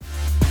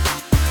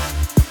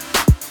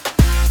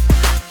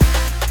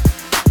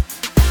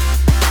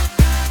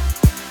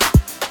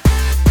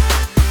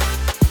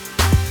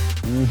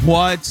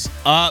What's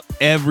up,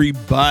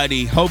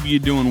 everybody? Hope you're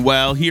doing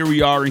well. Here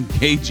we are,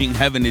 engaging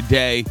heaven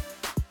today.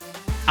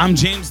 I'm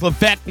James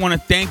Levesque. Want to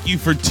thank you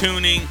for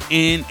tuning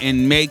in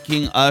and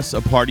making us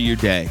a part of your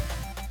day.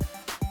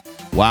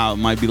 Wow, it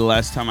might be the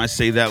last time I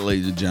say that,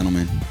 ladies and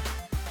gentlemen.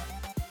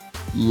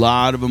 A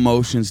lot of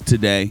emotions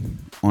today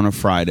on a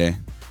Friday.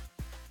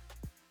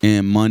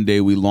 And Monday,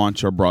 we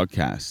launch our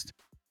broadcast.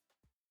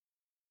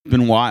 It's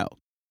been wild.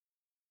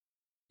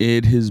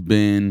 It has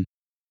been...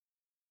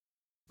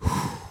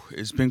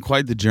 It's been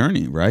quite the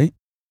journey, right?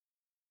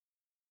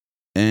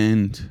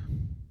 And,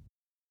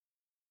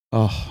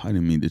 I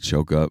didn't mean to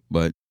choke up,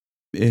 but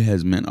it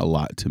has meant a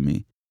lot to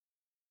me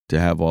to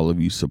have all of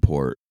you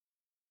support.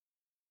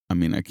 I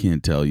mean, I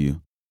can't tell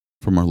you.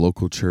 From our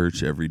local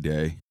church every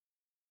day,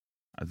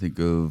 I think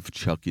of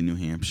Chuck in New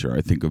Hampshire.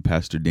 I think of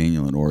Pastor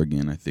Daniel in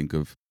Oregon. I think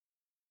of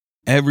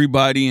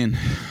everybody in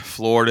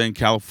Florida and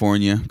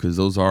California, because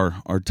those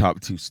are our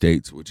top two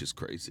states, which is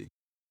crazy.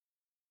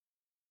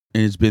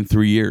 And it's been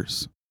 3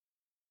 years.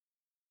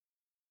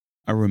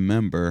 I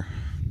remember,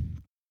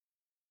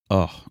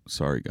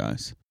 sorry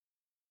guys.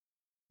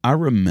 I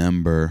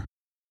remember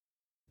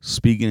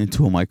speaking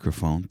into a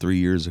microphone 3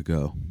 years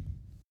ago.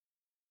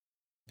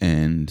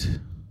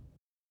 And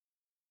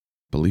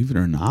believe it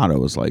or not, I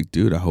was like,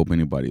 dude, I hope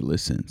anybody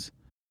listens.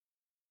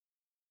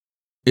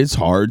 It's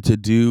hard to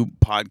do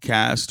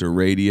podcast or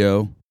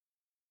radio.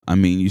 I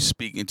mean, you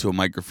speak into a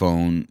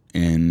microphone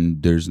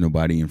and there's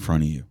nobody in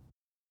front of you.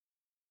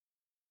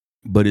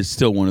 But it's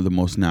still one of the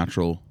most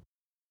natural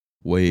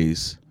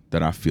ways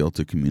that I feel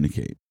to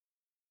communicate.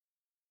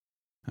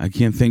 I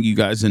can't thank you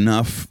guys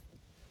enough.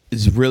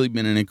 It's really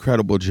been an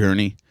incredible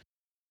journey.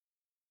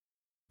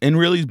 And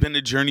really it's been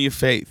a journey of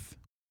faith.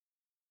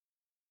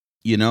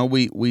 You know,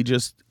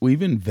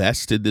 we've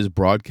invested this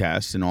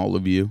broadcast in all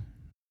of you.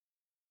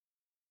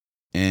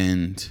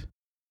 And,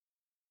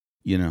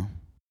 you know,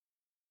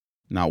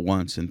 not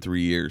once in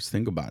 3 years.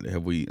 Think about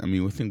it. We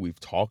think we've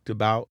talked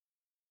about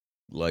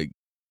like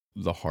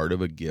the heart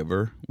of a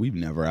giver. We've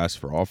never asked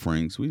for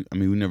offerings. We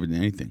never did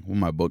anything. When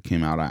my book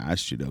came out, I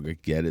asked you to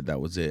get it. That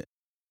was it.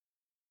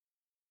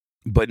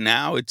 But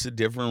now it's a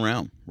different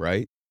realm,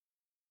 right?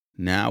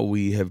 Now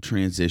we have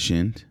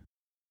transitioned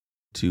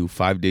to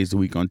 5 days a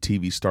week on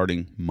TV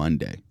starting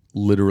Monday,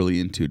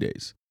 literally in 2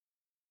 days.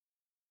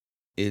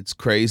 It's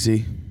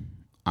crazy.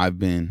 I've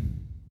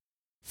been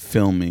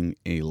filming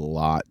a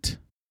lot.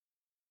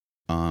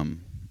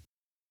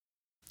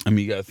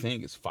 You got to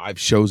think it's 5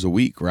 shows a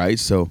week, right?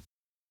 So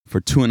for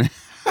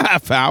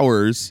 2.5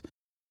 hours,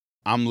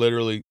 I'm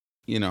literally,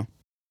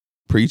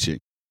 preaching.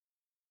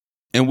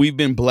 And we've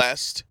been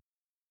blessed.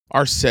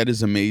 Our set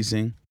is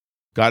amazing.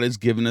 God has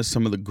given us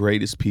some of the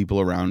greatest people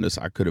around us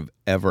I could have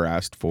ever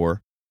asked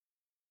for.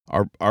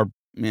 Our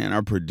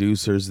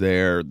producers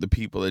there, the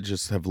people that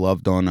just have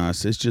loved on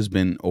us. It's just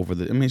been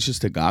it's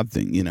just a God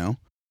thing,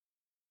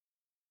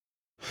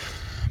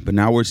 But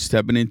now we're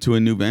stepping into a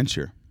new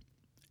venture.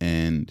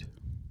 And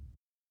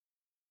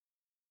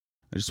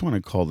I just want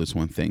to call this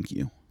one thank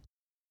you.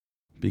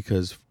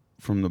 Because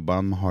from the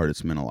bottom of my heart,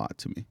 it's meant a lot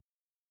to me.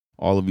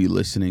 All of you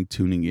listening,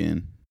 tuning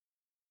in,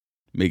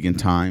 making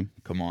time,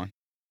 come on.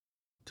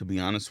 To be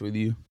honest with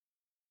you,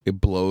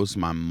 it blows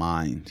my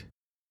mind.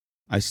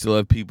 I still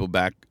have people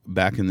back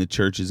in the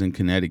churches in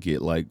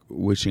Connecticut like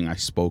wishing I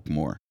spoke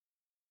more.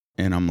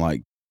 And I'm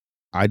like,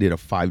 I did a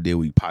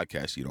 5-day-a-week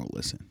podcast. You don't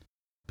listen.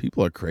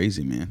 People are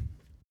crazy, man.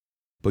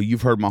 But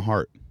you've heard my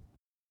heart.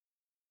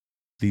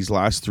 These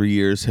last 3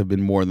 years have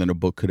been more than a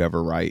book could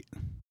ever write.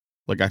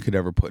 Like I could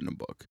ever put in a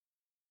book.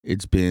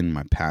 It's been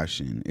my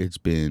passion. It's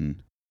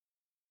been,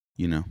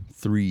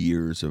 3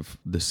 years of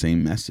the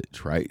same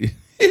message, right?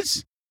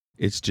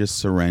 It's just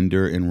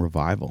surrender and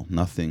revival.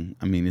 Nothing.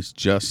 It's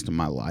just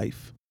my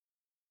life.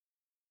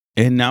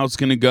 And now it's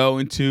going to go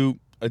into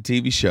a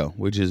TV show,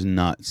 which is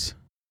nuts.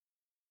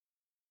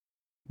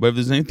 But if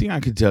there's anything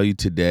I could tell you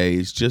today,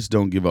 is just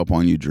don't give up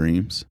on your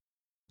dreams.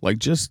 Like,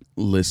 just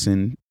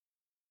listen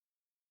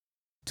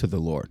to the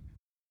Lord.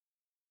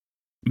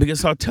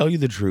 Because I'll tell you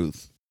the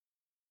truth.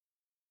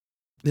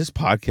 This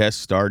podcast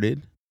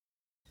started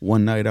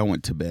one night I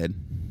went to bed.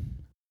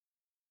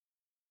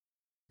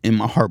 And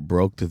my heart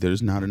broke that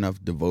there's not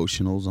enough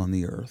devotionals on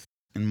the earth.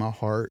 In my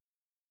heart,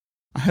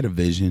 I had a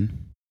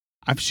vision.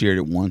 I've shared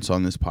it once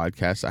on this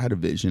podcast. I had a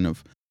vision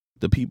of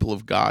the people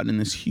of God and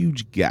this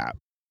huge gap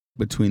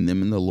between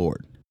them and the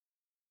Lord.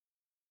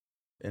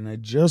 And I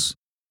just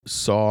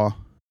saw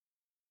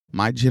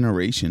my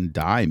generation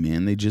die,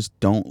 man. They just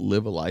don't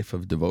live a life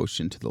of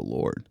devotion to the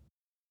Lord.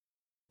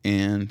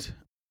 And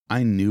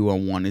I knew I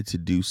wanted to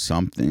do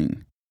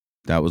something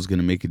that was going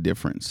to make a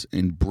difference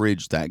and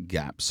bridge that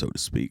gap, so to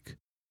speak.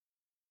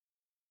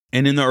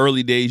 And in the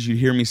early days, you'd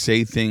hear me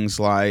say things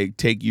like,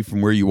 take you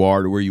from where you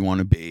are to where you want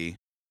to be.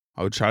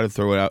 I would try to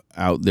throw it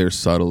out there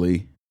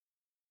subtly.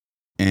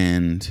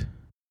 And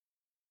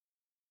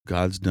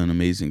God's done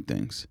amazing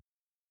things.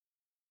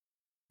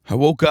 I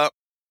woke up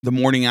the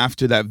morning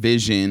after that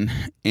vision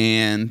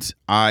and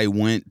I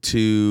went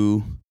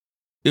to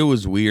it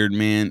was weird,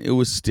 man. It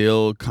was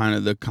still kind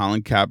of the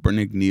Colin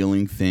Kaepernick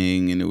kneeling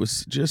thing, and it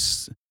was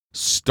just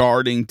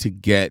starting to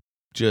get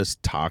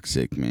just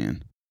toxic,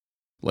 man.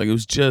 Like, it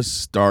was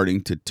just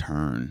starting to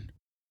turn.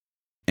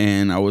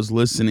 And I was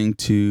listening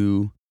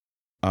to,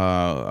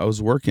 I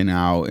was working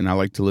out, and I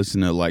like to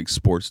listen to like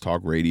sports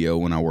talk radio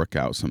when I work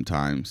out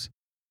sometimes.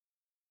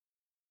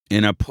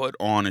 And I put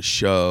on a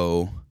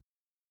show,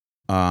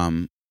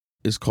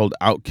 it's called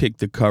Outkick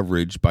the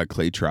Coverage by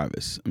Clay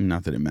Travis. I mean,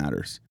 not that it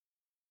matters.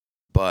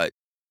 But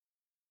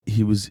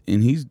he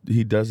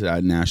does it out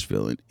of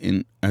Nashville.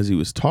 And as he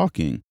was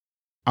talking,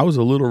 I was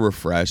a little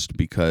refreshed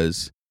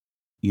because,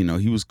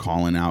 he was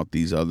calling out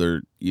these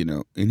other,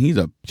 and he's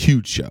a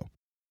huge show,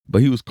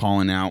 but he was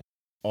calling out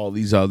all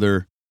these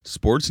other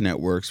sports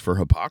networks for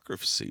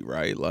hypocrisy,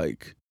 right?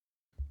 Like,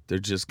 they're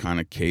just kind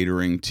of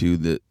catering to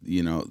the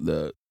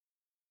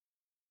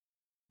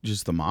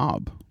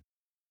mob.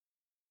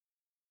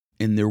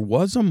 And there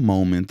was a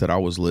moment that I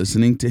was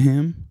listening to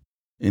him,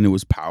 and it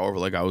was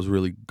powerful. Like, I was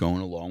really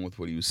going along with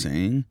what he was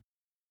saying.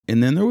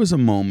 And then there was a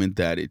moment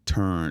that it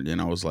turned,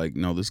 and I was like,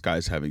 no, this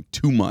guy's having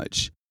too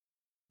much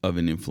of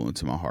an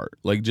influence in my heart.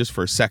 Like, just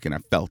for a second, I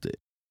felt it.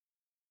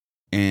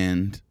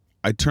 And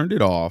I turned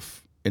it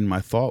off, and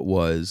my thought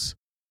was,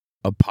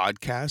 a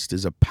podcast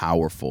is a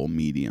powerful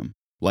medium.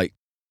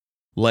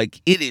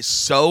 Like it is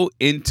so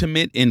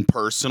intimate and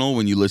personal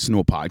when you listen to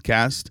a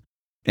podcast,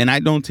 and I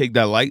don't take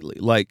that lightly.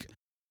 Like,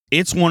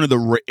 it's one of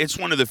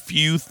the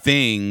few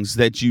things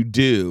that you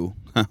do.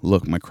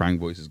 Look, my crying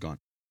voice is gone.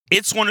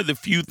 It's one of the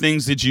few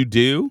things that you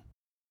do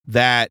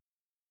that,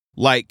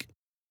 like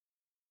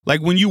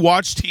when you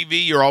watch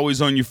TV, you're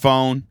always on your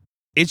phone.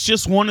 It's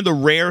just one of the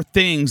rare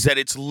things that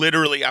it's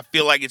literally, I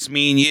feel like it's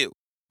me and you.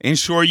 And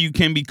sure, you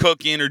can be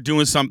cooking or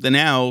doing something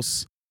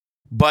else,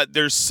 but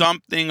there's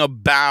something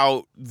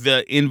about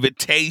the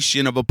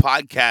invitation of a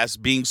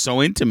podcast being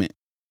so intimate.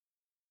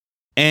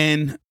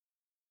 And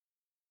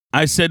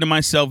I said to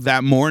myself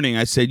that morning,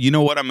 I said, you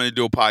know what? I'm going to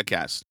do a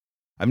podcast.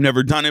 I've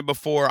never done it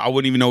before. I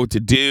wouldn't even know what to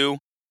do.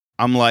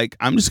 I'm like,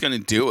 I'm just going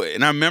to do it.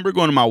 And I remember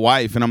going to my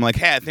wife and I'm like,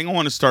 hey, I think I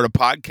want to start a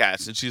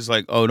podcast. And she's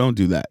like, oh, don't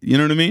do that. You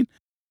know what I mean?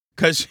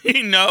 Because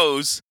she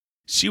knows,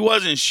 she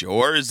wasn't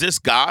sure. Is this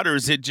God or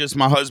is it just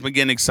my husband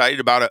getting excited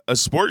about a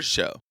sports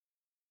show?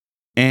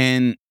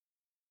 And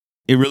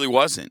it really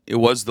wasn't. It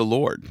was the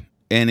Lord.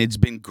 And it's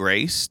been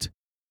graced.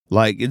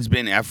 Like, it's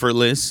been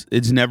effortless.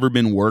 It's never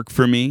been work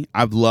for me.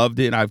 I've loved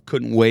it. I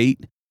couldn't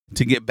wait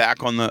to get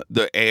back on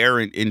the air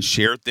and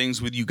share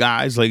things with you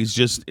guys. Like, it's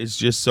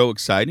just so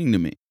exciting to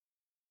me.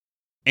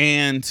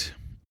 And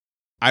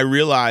I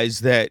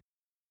realized that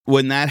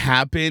when that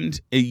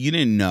happened, you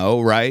didn't know,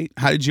 right?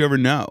 How did you ever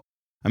know?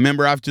 I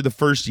remember after the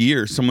first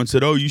year, someone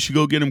said, oh, you should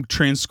go get them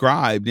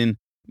transcribed. And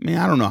man,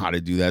 I don't know how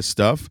to do that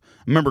stuff.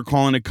 I remember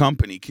calling a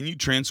company. Can you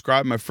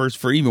transcribe my first,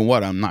 for even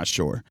what? I'm not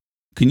sure.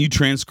 Can you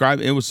transcribe?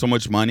 It was so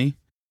much money,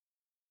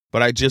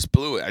 but I just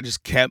blew it. I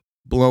just kept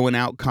blowing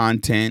out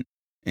content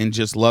and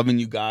just loving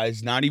you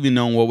guys, not even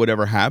knowing what would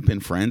ever happen,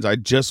 friends. I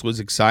just was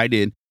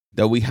excited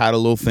that we had a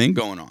little thing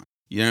going on.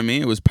 You know what I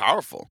mean? It was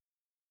powerful.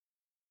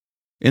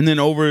 And then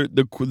over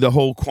the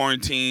whole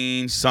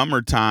quarantine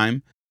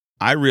summertime,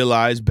 I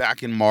realized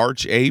back in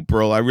March,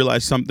 April, I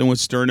realized something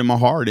was stirring in my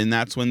heart. And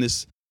that's when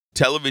this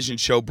television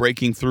show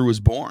Breaking Through was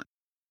born.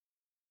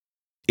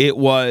 It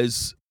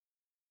was,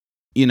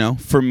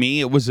 for me,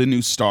 it was a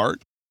new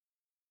start.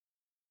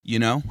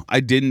 I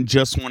didn't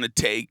just want to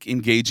take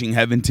Engaging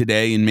Heaven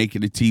Today and make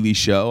it a TV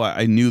show.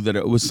 I knew that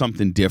it was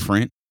something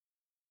different.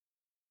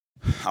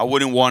 I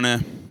wouldn't want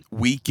to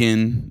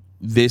weaken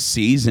this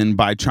season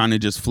by trying to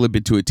just flip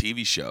it to a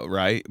TV show,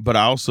 right? But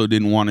I also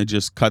didn't want to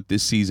just cut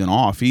this season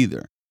off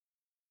either.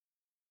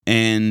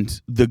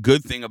 And the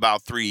good thing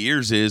about 3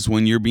 years is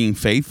when you're being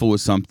faithful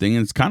with something,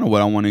 and it's kind of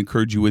what I want to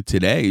encourage you with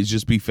today, is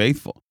just be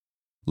faithful.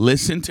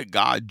 Listen to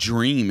God,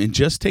 dream, and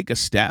just take a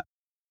step.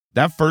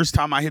 That first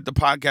time I hit the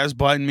podcast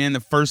button, man, the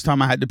first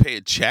time I had to pay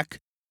a check,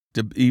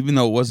 even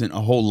though it wasn't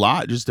a whole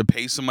lot, just to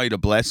pay somebody to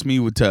bless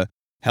me to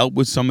help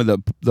with some of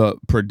the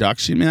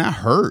production, man, that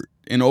hurt.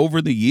 And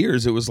over the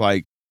years, it was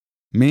like,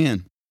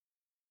 man,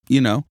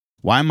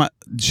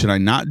 should I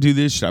not do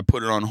this? Should I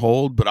put it on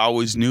hold? But I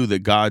always knew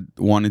that God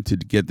wanted to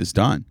get this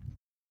done.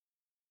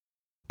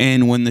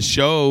 And when the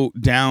show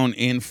down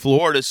in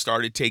Florida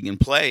started taking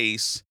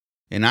place,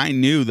 and I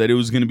knew that it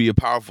was going to be a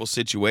powerful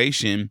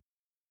situation,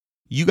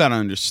 you got to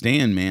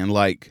understand, man,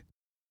 like,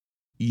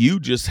 you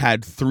just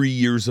had 3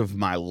 years of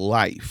my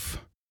life.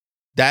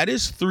 That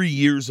is 3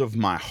 years of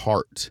my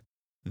heart.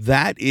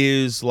 That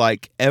is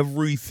like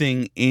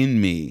everything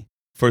in me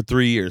for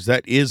 3 years.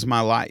 That is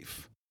my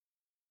life.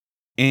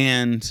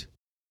 And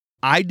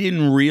I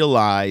didn't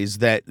realize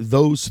that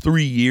those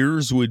 3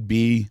 years would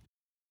be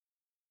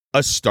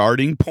a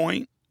starting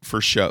point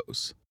for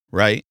shows,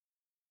 right?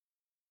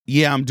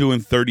 Yeah, I'm doing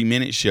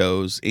 30-minute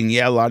shows. And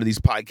yeah, a lot of these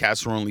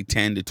podcasts are only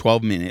 10 to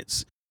 12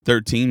 minutes,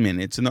 13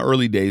 minutes. In the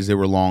early days, they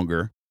were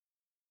longer.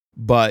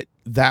 But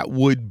that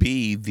would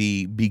be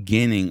the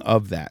beginning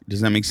of that.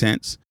 Does that make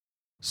sense?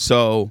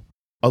 So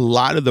a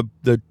lot of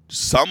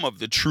some of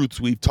the truths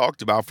we've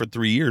talked about for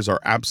 3 years are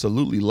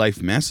absolutely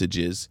life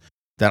messages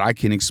that I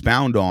can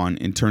expound on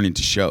and turn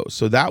into shows.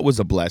 So that was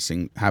a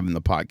blessing, having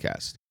the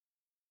podcast.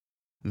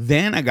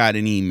 Then I got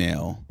an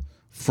email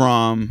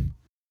from,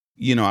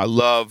 I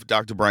love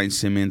Dr. Brian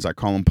Simmons. I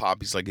call him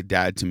Pop. He's like a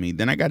dad to me.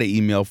 Then I got an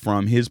email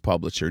from his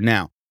publisher.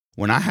 Now,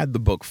 when I had the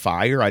book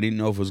Fire, I didn't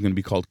know if it was going to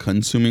be called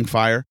Consuming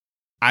Fire.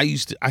 I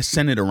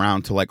sent it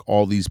around to like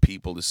all these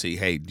people to see,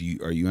 hey,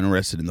 are you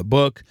interested in the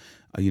book?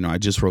 I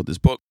just wrote this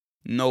book.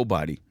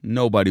 Nobody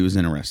was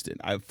interested.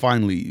 I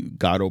finally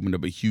opened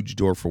up a huge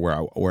door for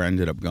where I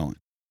ended up going.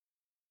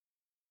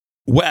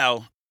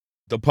 Well,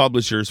 the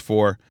publishers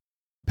for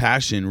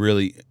Passion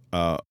really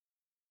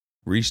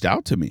reached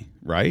out to me,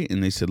 right?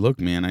 And they said,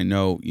 look, man, I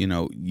know,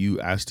 you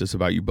asked us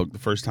about your book the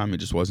first time. It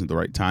just wasn't the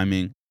right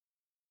timing,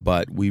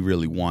 but we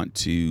really want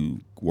to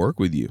work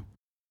with you.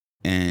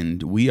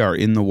 And we are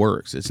in the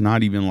works. It's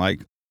not even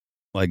like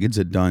it's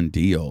a done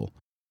deal.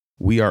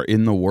 We are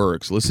in the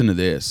works. Listen to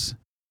this,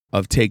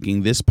 of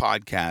taking this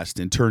podcast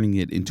and turning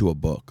it into a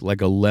book,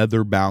 like a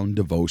leather-bound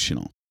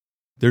devotional.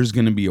 There's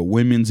going to be a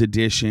women's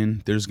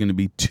edition. There's going to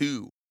be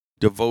 2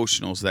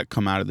 devotionals that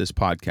come out of this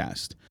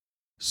podcast.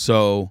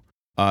 So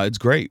it's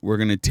great. We're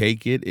going to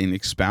take it and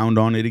expound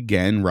on it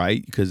again,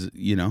 right? Because,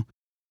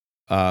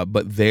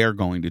 but they're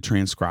going to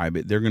transcribe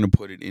it. They're going to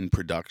put it in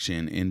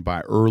production. And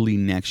by early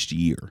next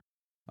year,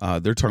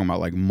 they're talking about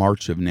like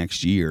March of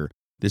next year,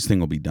 this thing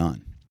will be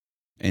done.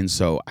 And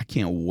so I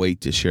can't wait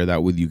to share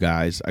that with you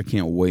guys. I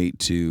can't wait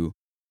to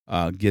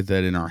get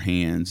that in our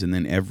hands. And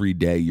then every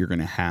day you're going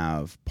to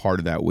have part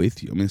of that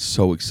with you. I mean, it's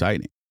so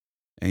exciting.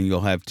 And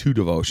you'll have 2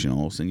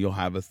 devotionals and you'll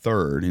have a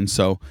third. And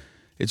so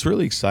it's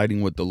really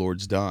exciting what the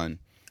Lord's done.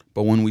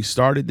 But when we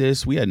started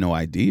this, we had no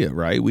idea,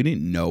 right? We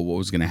didn't know what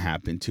was going to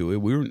happen to it.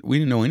 We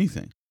didn't know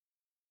anything.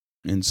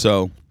 And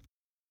so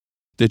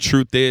the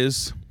truth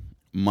is,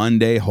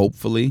 Monday,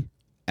 hopefully,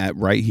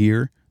 right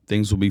here,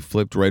 things will be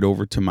flipped right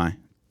over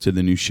to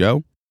the new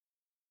show.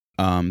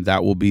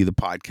 That will be the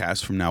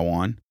podcast from now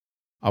on.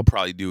 I'll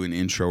probably do an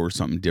intro or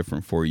something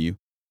different for you.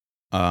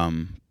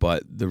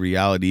 But the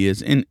reality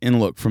is, and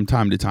look, from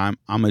time to time,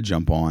 I'm going to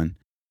jump on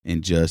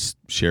and just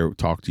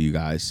talk to you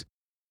guys.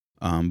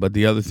 But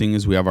the other thing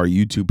is we have our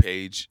YouTube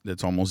page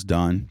that's almost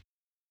done.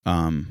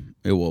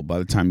 It will, by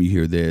the time you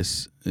hear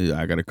this,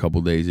 I got a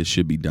couple days, it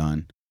should be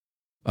done.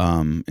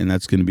 And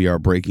that's going to be our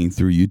Breaking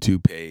Through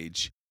YouTube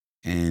page.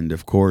 And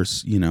of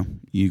course,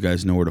 you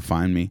guys know where to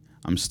find me.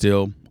 I'm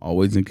still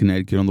always in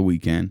Connecticut on the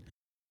weekend.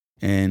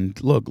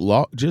 And look,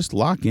 just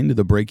lock into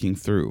the Breaking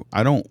Through.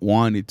 I don't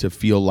want it to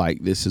feel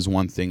like this is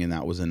one thing and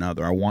that was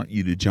another. I want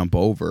you to jump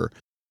over.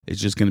 It's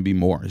just going to be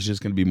more. It's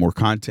just going to be more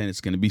content.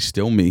 It's going to be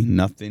still me.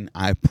 Nothing,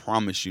 I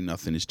promise you,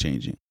 nothing is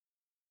changing.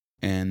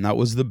 And that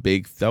was the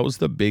big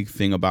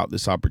thing about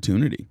this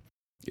opportunity,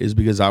 is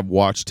because I've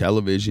watched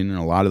television and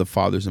a lot of the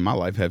fathers in my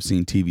life have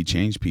seen TV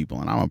change people.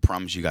 And I'm going to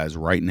promise you guys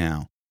right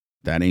now,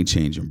 that ain't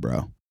changing,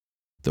 bro.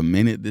 The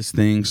minute this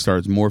thing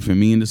starts morphing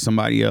me into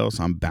somebody else,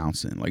 I'm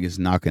bouncing. Like, it's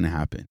not going to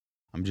happen.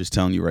 I'm just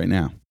telling you right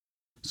now.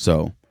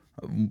 So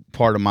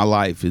part of my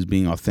life is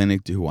being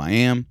authentic to who I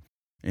am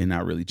and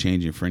not really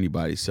changing for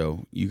anybody.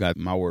 So you got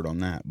my word on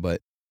that.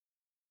 But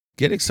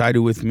get excited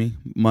with me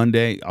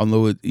Monday.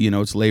 Although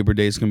it's Labor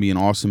Day, it's going to be an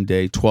awesome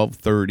day.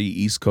 12:30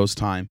 East Coast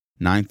time,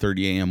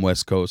 9:30 a.m.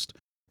 West Coast.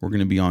 We're going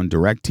to be on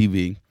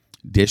DirecTV,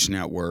 Dish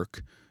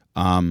Network,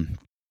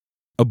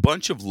 a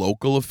bunch of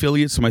local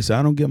affiliates. Somebody said,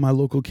 I don't get my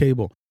local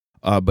cable.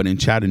 But in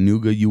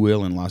Chattanooga, you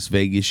will. In Las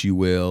Vegas, you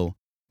will.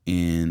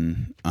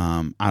 In,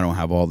 I don't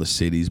have all the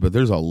cities, but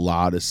there's a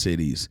lot of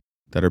cities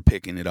that are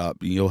picking it up.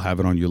 You'll have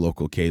it on your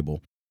local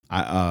cable.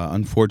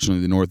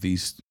 Unfortunately, the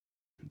Northeast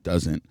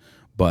doesn't.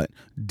 But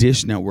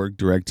Dish Network,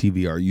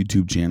 DirecTV, our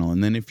YouTube channel.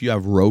 And then if you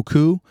have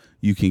Roku,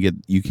 you can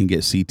get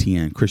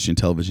CTN, Christian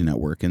Television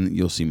Network, and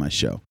you'll see my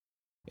show.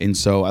 And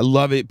so I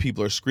love it.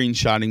 People are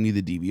screenshotting me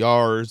the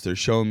DVRs. They're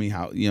showing me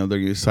how, they're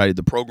excited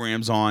the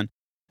program's on.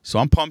 So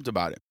I'm pumped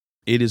about it.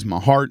 It is my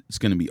heart. It's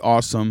going to be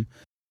awesome.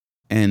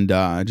 And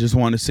I just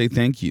want to say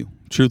thank you,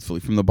 truthfully,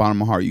 from the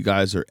bottom of my heart. You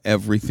guys are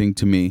everything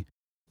to me.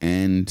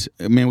 And,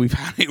 man, we've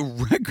had a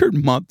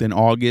record month in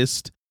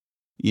August.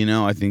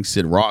 I think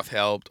Sid Roth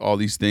helped, all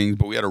these things,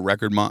 but we had a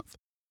record month.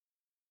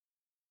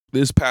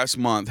 This past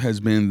month has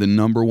been the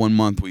number 1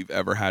 month we've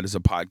ever had as a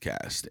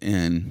podcast.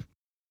 And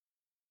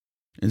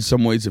in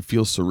some ways it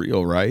feels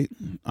surreal, right?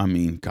 I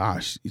mean,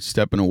 gosh,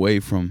 stepping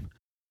away from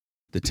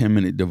the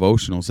 10-minute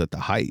devotionals at the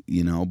height,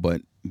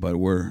 but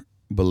we're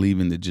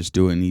believing to just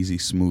do an easy,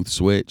 smooth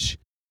switch.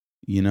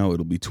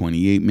 It'll be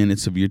 28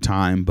 minutes of your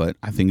time, but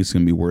I think it's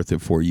going to be worth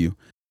it for you.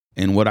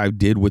 And what I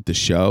did with the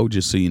show,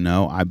 just so you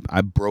know,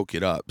 I broke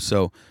it up.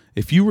 So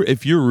if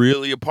you're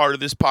really a part of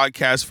this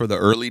podcast for the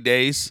early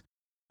days,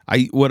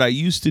 what I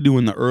used to do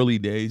in the early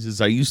days is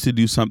I used to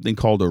do something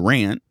called a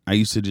rant. I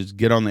used to just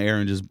get on the air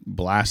and just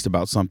blast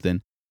about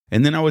something.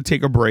 And then I would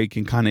take a break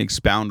and kind of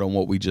expound on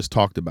what we just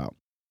talked about.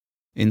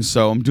 And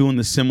so I'm doing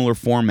the similar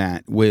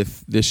format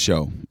with this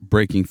show,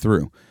 Breaking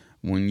Through.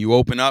 When you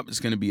open up, it's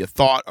going to be a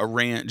thought, a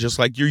rant, just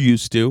like you're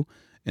used to.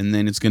 and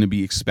then it's going to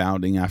be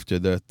expounding after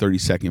the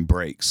 30-second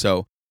break.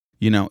 So,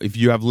 if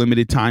you have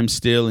limited time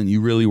still and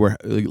you really were,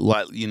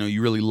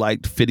 you really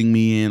liked fitting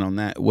me in on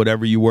that,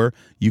 whatever you were,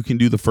 you can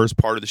do the first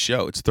part of the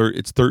show. It's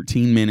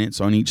 13 minutes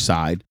on each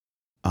side,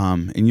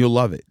 and you'll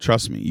love it.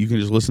 Trust me. You can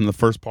just listen to the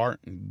first part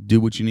and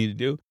do what you need to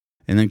do,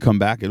 and then come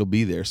back. It'll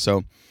be there.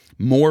 So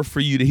more for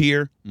you to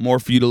hear, more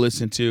for you to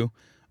listen to.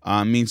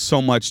 Means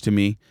so much to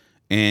me.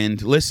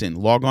 And listen,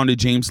 log on to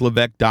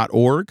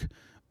jameslevesque.org.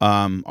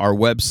 Our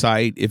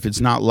website, if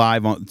it's not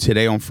live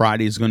today on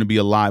Friday, is going to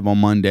be live on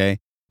Monday.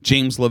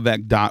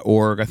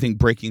 jameslevesque.org. I think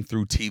Breaking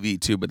Through TV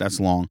too, but that's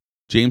long.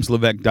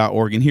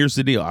 jameslevesque.org. And here's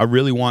the deal. I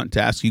really want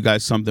to ask you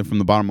guys something from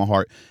the bottom of my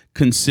heart.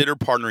 Consider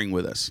partnering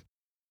with us.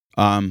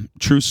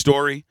 True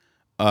story.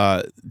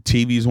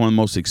 TV is one of the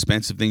most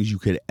expensive things you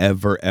could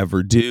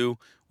ever do.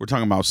 We're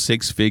talking about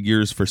 6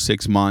 figures for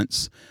 6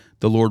 months.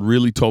 The Lord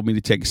really told me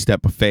to take a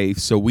step of faith.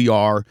 So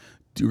we're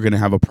going to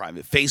have a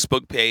private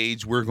Facebook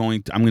page.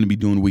 I'm going to be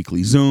doing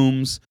weekly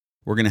Zooms.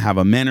 We're going to have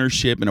a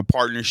mentorship and a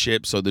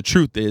partnership. So the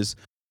truth is,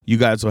 you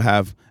guys will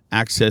have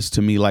access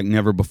to me like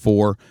never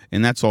before.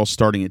 And that's all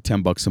starting at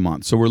 $10 a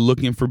month. So we're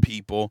looking for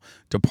people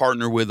to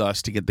partner with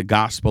us to get the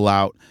gospel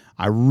out.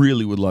 I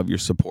really would love your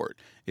support.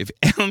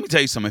 Let me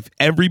tell you something. If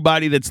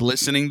everybody that's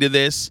listening to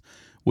this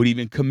would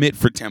even commit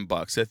for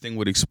 $10, that thing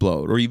would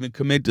explode, or even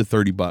commit to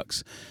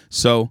 $30.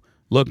 So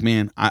look,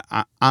 man,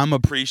 I'm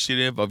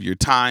appreciative of your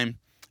time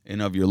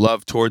and of your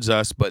love towards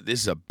us, but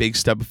this is a big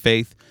step of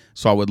faith.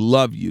 So I would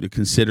love you to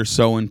consider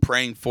sowing,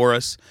 praying for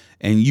us.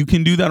 And you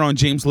can do that on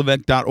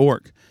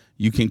jameslevesque.org.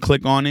 You can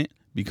click on it,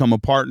 become a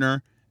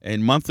partner,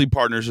 and monthly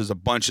partners is a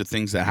bunch of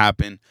things that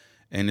happen.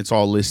 And it's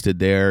all listed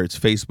there. It's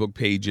Facebook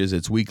pages.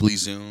 It's weekly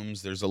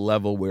Zooms. There's a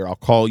level where I'll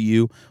call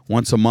you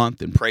once a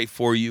month and pray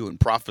for you and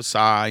prophesy.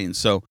 And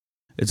so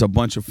it's a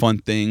bunch of fun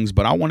things.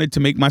 But I wanted to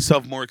make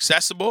myself more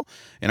accessible,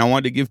 and I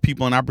wanted to give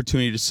people an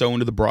opportunity to sow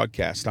into the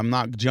broadcast. I'm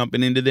not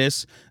jumping into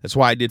this. That's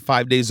why I did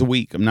 5 days a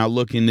week. I'm not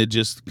looking to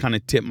just kind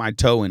of tip my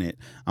toe in it.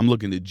 I'm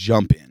looking to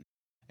jump in.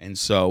 And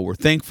so we're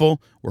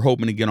thankful. We're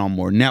hoping to get on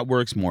more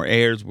networks, more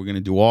airs. We're going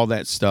to do all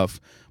that stuff.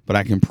 But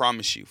I can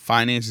promise you,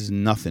 finance is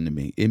nothing to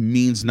me. It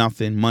means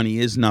nothing. Money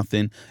is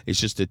nothing. It's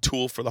just a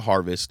tool for the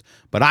harvest.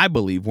 But I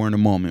believe we're in a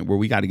moment where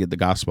we got to get the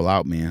gospel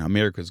out, man.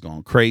 America's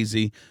going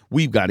crazy.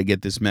 We've got to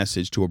get this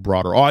message to a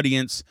broader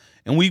audience,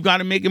 and we've got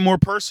to make it more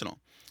personal.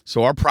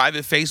 So our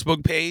private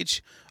Facebook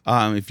page,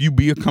 if you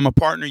become a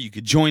partner, you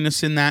could join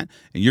us in that,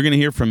 and you're going to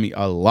hear from me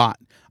a lot.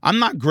 I'm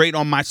not great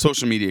on my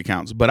social media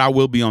accounts, but I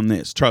will be on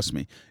this. Trust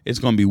me. It's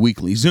going to be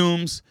weekly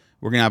Zooms.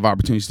 We're going to have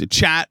opportunities to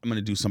chat. I'm going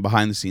to do some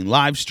behind-the-scenes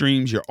live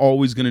streams. You're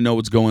always going to know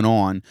what's going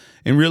on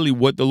and really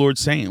what the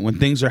Lord's saying. When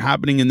things are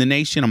happening in the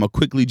nation, I'm going to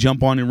quickly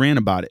jump on and rant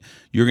about it.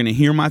 You're going to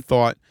hear my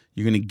thought.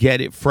 You're going to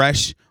get it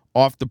fresh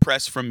off the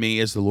press from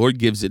me as the Lord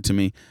gives it to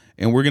me,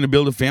 and we're going to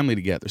build a family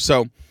together.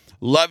 So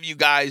love you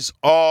guys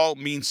all.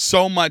 Means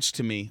so much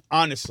to me,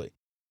 honestly.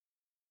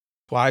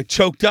 Well, I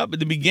choked up at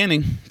the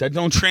beginning. That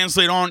don't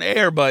translate on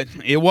air, but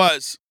it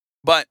was.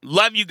 But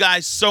love you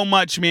guys so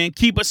much, man.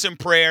 Keep us in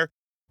prayer.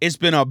 It's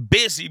been a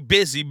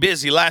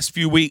busy last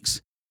few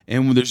weeks,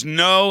 and there's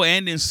no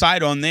end in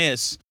sight on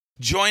this.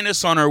 Join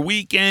us on our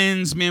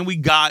weekends, man. We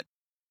got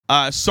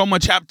so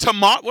much happening.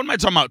 Tomorrow, what am I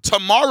talking about?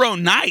 Tomorrow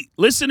night.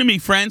 Listen to me,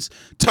 friends.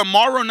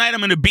 Tomorrow night, I'm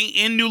going to be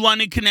in New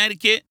London,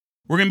 Connecticut.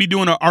 We're going to be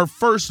doing our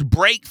first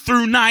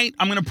breakthrough night.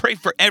 I'm going to pray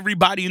for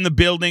everybody in the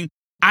building.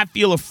 I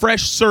feel a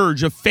fresh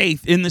surge of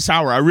faith in this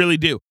hour. I really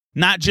do.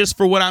 Not just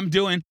for what I'm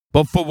doing,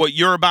 but for what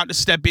you're about to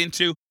step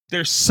into.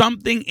 There's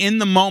something in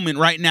the moment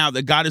right now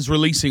that God is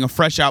releasing, a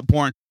fresh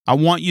outpouring. I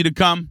want you to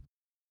come.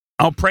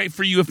 I'll pray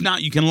for you. If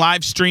not, you can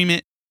live stream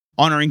it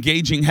on our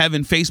Engaging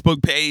Heaven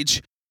Facebook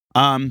page.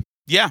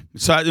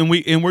 So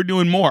we're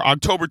doing more.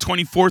 October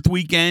 24th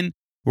weekend,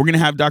 we're going to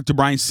have Dr.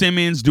 Brian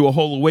Simmons do a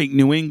Whole Awake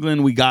New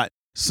England. We got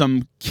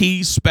some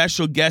key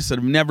special guests that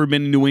have never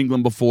been in New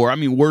England before. I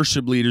mean,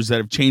 worship leaders that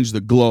have changed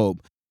the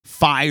globe.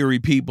 Fiery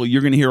people.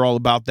 You're going to hear all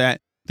about that.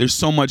 There's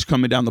so much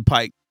coming down the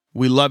pike.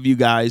 We love you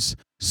guys.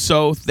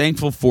 So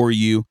thankful for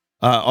you.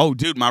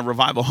 My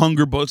Revival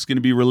Hunger book's going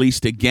to be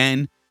released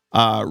again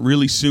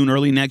really soon,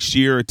 early next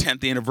year, a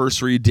 10th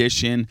anniversary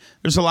edition.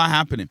 There's a lot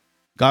happening.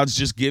 God's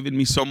just given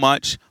me so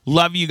much.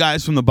 Love you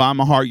guys from the bottom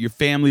of my heart. Your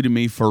family to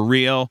me for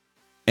real.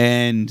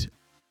 And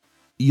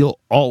you'll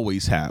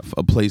always have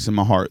a place in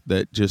my heart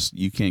that just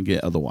you can't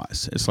get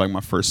otherwise. It's like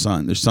my first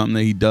son. There's something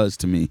that he does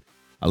to me.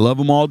 I love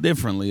them all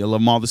differently. I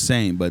love them all the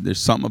same, but there's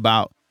something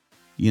about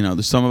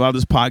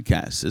this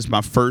podcast. It's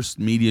my first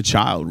media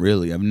child,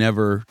 really. I've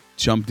never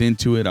jumped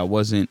into it. I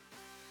wasn't,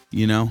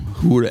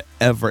 who would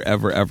have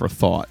ever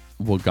thought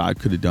what God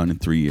could have done in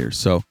 3 years.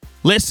 So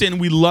listen,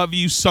 we love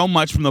you so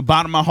much from the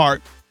bottom of my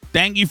heart.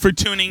 Thank you for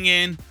tuning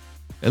in.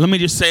 And let me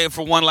just say it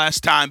for one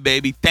last time,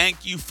 baby.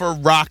 Thank you for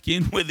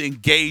rocking with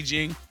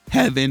Engaging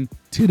Heaven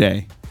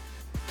today.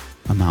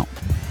 I'm out.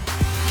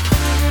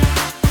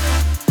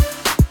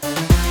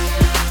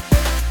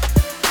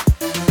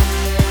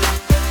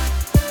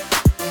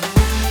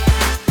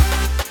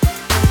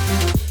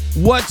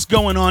 What's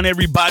going on,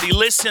 everybody?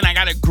 Listen, I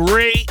got a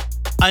great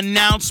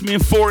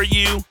announcement for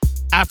you.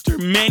 After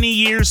many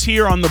years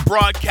here on the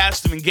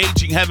broadcast of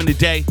Engaging Heaven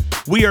Today,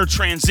 we are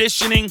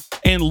transitioning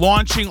and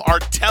launching our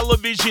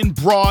television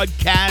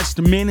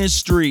broadcast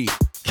ministry.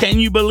 Can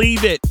you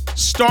believe it?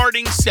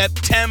 Starting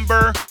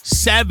September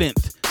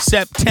 7th,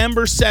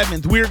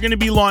 we're going to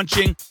be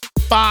launching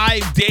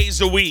 5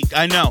 days a week.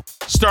 I know.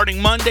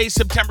 Starting Monday,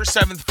 September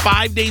 7th,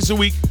 5 days a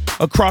week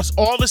across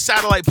all the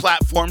satellite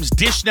platforms,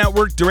 Dish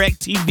Network,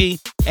 DirecTV,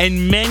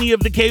 and many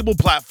of the cable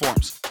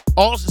platforms.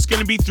 Also, it's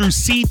going to be through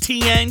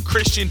CTN,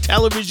 Christian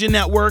Television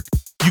Network.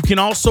 You can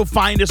also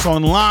find us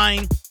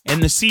online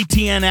and the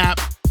CTN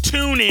app.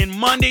 Tune in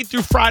Monday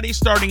through Friday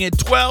starting at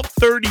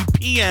 12:30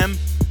 p.m.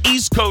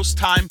 East Coast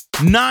time,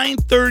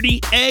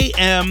 9:30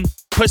 a.m.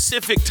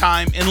 Pacific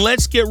time. And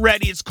let's get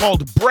ready. It's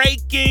called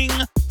Breaking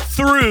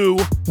Through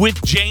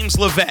with James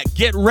Levesque.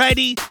 Get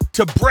ready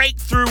to break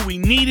through. We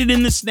need it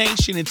in this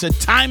nation. It's a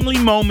timely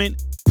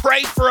moment.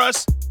 Pray for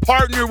us.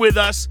 Partner with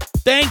us.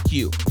 Thank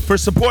you for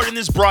supporting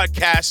this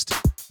broadcast.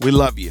 We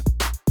love you.